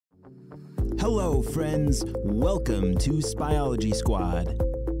Hello, friends. Welcome to Spyology Squad.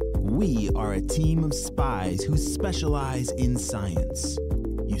 We are a team of spies who specialize in science.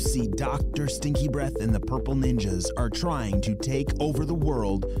 You see, Dr. Stinky Breath and the Purple Ninjas are trying to take over the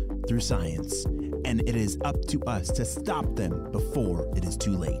world through science, and it is up to us to stop them before it is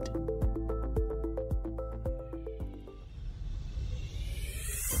too late.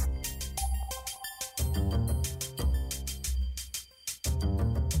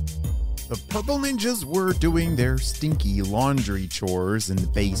 The Purple Ninjas were doing their stinky laundry chores in the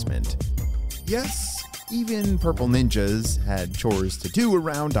basement. Yes, even Purple Ninjas had chores to do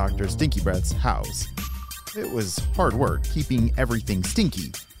around Dr. Stinky Breath's house. It was hard work keeping everything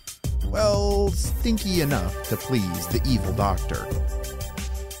stinky. Well, stinky enough to please the evil doctor.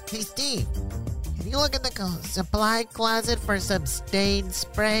 Hey, Steve, can you look in the supply closet for some stain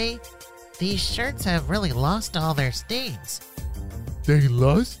spray? These shirts have really lost all their stains. They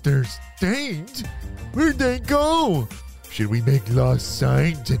lost their stains? Where'd they go? Should we make lost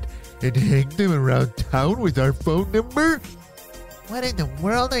signs and hang them around town with our phone number? What in the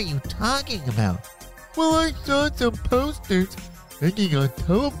world are you talking about? Well, I saw some posters hanging on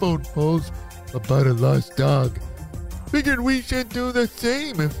telephone poles about a lost dog. Figured we should do the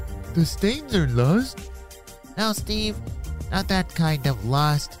same if the stains are lost. No, Steve, not that kind of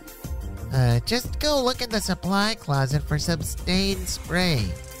lost. Just go look in the supply closet for some stain spray.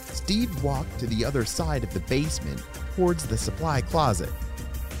 Steve walked to the other side of the basement towards the supply closet.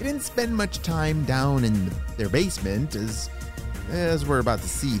 He didn't spend much time down in their basement as we're about to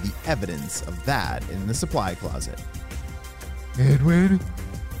see the evidence of that in the supply closet. Edwin,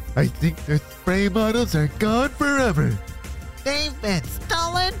 I think the spray bottles are gone forever. They've been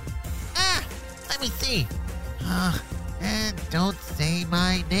stolen? Let me see. And don't say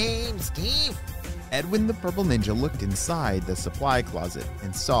my name, Steve. Edwin the Purple Ninja looked inside the supply closet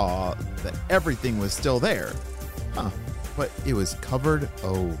and saw that everything was still there. But it was covered,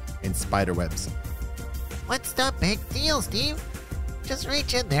 in spider webs. What's the big deal, Steve? Just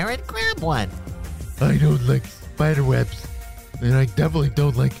reach in there and grab one. I don't like spider webs, and I definitely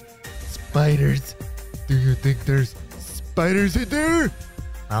don't like spiders. Do you think there's spiders in there?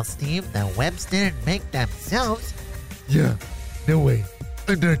 Well, Steve, the webs didn't make themselves. Yeah, no way.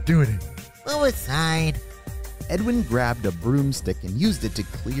 I'm not doing it. Move aside. Edwin grabbed a broomstick and used it to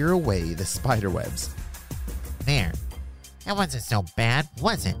clear away the spider webs. There. That wasn't so bad,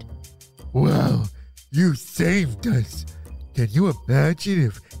 was it? Wow, you saved us. Can you imagine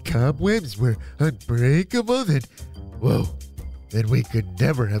if cobwebs were unbreakable? Then we could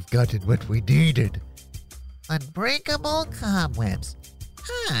never have gotten what we needed. Unbreakable cobwebs.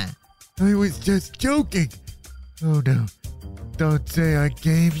 I was just joking. Oh no, don't say I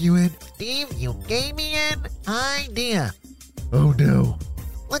gave you an... Steve, you gave me an idea. Oh no.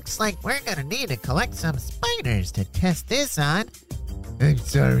 Looks like we're gonna need to collect some spiders to test this on. I'm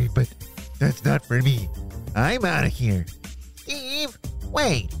sorry, but that's not for me. I'm out of here. Steve,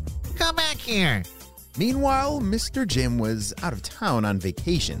 wait. Come back here. Meanwhile, Mr. Jim was out of town on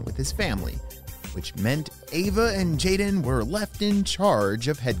vacation with his family, which meant Ava and Jaden were left in charge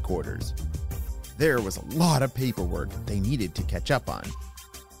of headquarters. There was a lot of paperwork they needed to catch up on.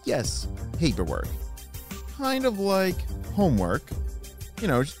 Yes, paperwork. Kind of like homework. You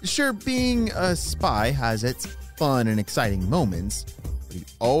know, sure, being a spy has its fun and exciting moments, but you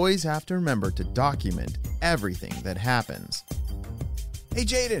always have to remember to document everything that happens. Hey,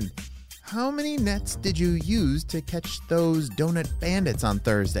 Jaden, how many nets did you use to catch those donut bandits on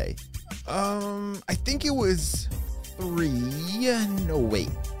Thursday? I think it was 3. No, wait.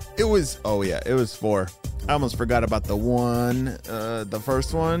 It was 4. I almost forgot about the one. The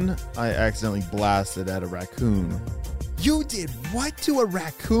first one, I accidentally blasted at a raccoon. You did what to a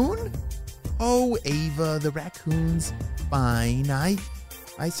raccoon? Oh, Ava, the raccoon's fine.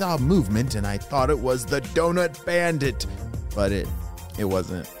 I saw movement and I thought it was the donut bandit, but it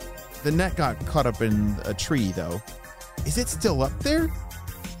wasn't. The net got caught up in a tree, though. Is it still up there?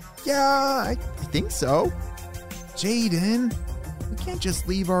 Yeah, I think so. Jaden, we can't just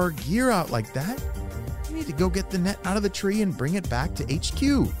leave our gear out like that. We need to go get the net out of the tree and bring it back to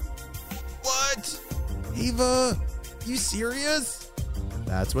HQ. What? Ava, you serious?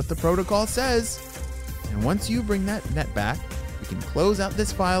 That's what the protocol says. And once you bring that net back, we can close out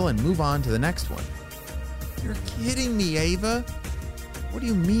this file and move on to the next one. You're kidding me, Ava. What do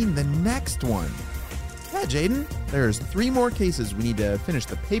you mean, the next one? Yeah, Jaden, there's 3 more cases we need to finish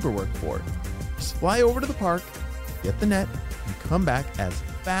the paperwork for. Just fly over to the park, get the net, and come back as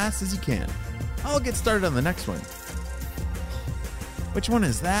fast as you can. I'll get started on the next one. Which one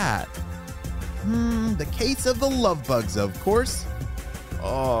is that? The case of the love bugs, of course.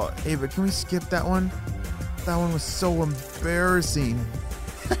 Oh, Ava, can we skip that one? That one was so embarrassing.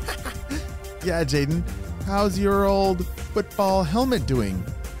 Yeah, Jaden, how's your old football helmet doing?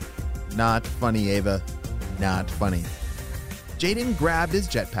 Not funny, Ava. Not funny. Jaden grabbed his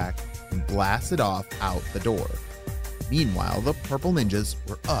jetpack and blasted off out the door. Meanwhile, the purple ninjas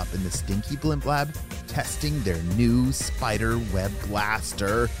were up in the Stinky Blimp Lab testing their new spider web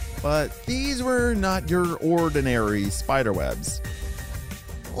blaster, but these were not your ordinary spider webs.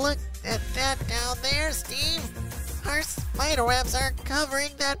 Look at that down there, Steve. Our spider webs are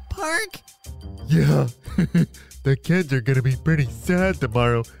covering that park. Yeah, the kids are gonna be pretty sad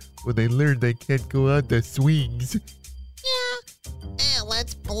tomorrow when they learn they can't go on the swings. Yeah, and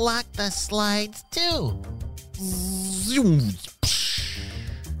let's block the slides too.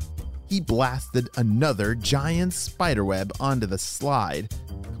 He blasted another giant spiderweb onto the slide,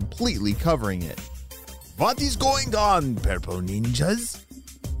 completely covering it. What is going on, purple ninjas?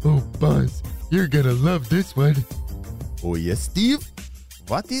 Oh, Buzz, you're gonna love this one. Oh yes, Steve?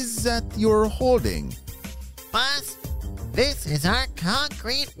 What is that you're holding? Buzz, this is our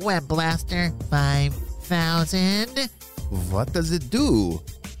concrete web blaster 5000. What does it do?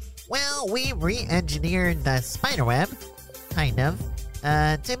 Well, we re-engineered the spiderweb, kind of,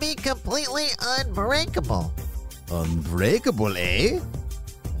 to be completely unbreakable. Unbreakable, eh?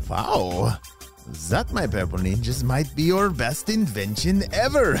 Wow. That, my purple ninjas, might be your best invention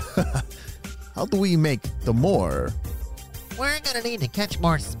ever. How do we make the more? We're gonna need to catch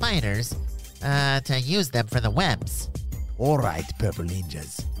more spiders, to use them for the webs. All right, purple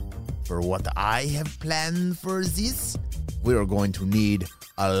ninjas. For what I have planned for this, we're going to need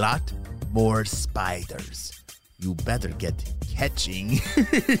a lot more spiders. You better get catching.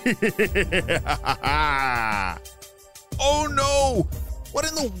 Oh no! What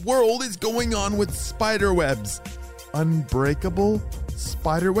in the world is going on with spider webs? Unbreakable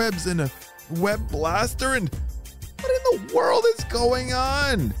spider webs and a web blaster, and what in the world is going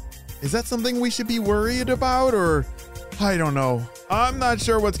on? Is that something we should be worried about, or I don't know. I'm not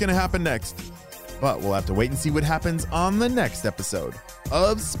sure what's going to happen next, but we'll have to wait and see what happens on the next episode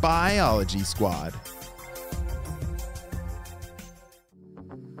of Spyology Squad.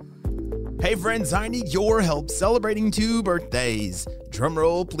 Hey friends, I need your help celebrating 2 birthdays.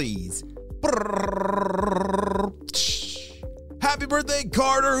 Drumroll, please. Happy birthday,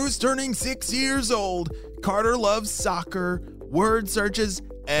 Carter, who's turning 6 years old. Carter loves soccer, word searches,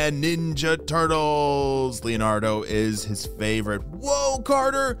 and Ninja Turtles. Leonardo is his favorite. Whoa,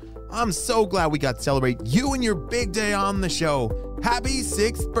 Carter! I'm so glad we got to celebrate you and your big day on the show. Happy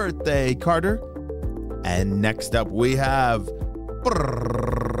 6th birthday, Carter. And next up we have...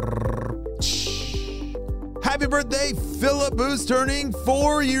 Happy birthday, Philip, who's turning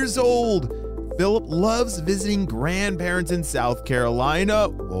 4 years old. Philip loves visiting grandparents in South Carolina.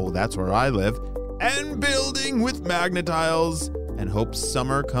 Oh, that's where I live. And building with Magnetiles. And hopes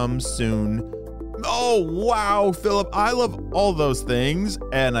summer comes soon. Oh, wow, Philip. I love all those things.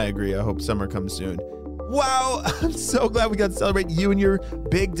 And I agree. I hope summer comes soon. Wow. I'm so glad we got to celebrate you and your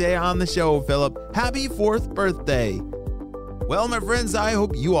big day on the show, Philip. Happy 4th birthday. Well, my friends, I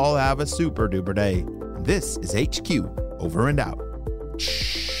hope you all have a super duper day. This is HQ, over and out.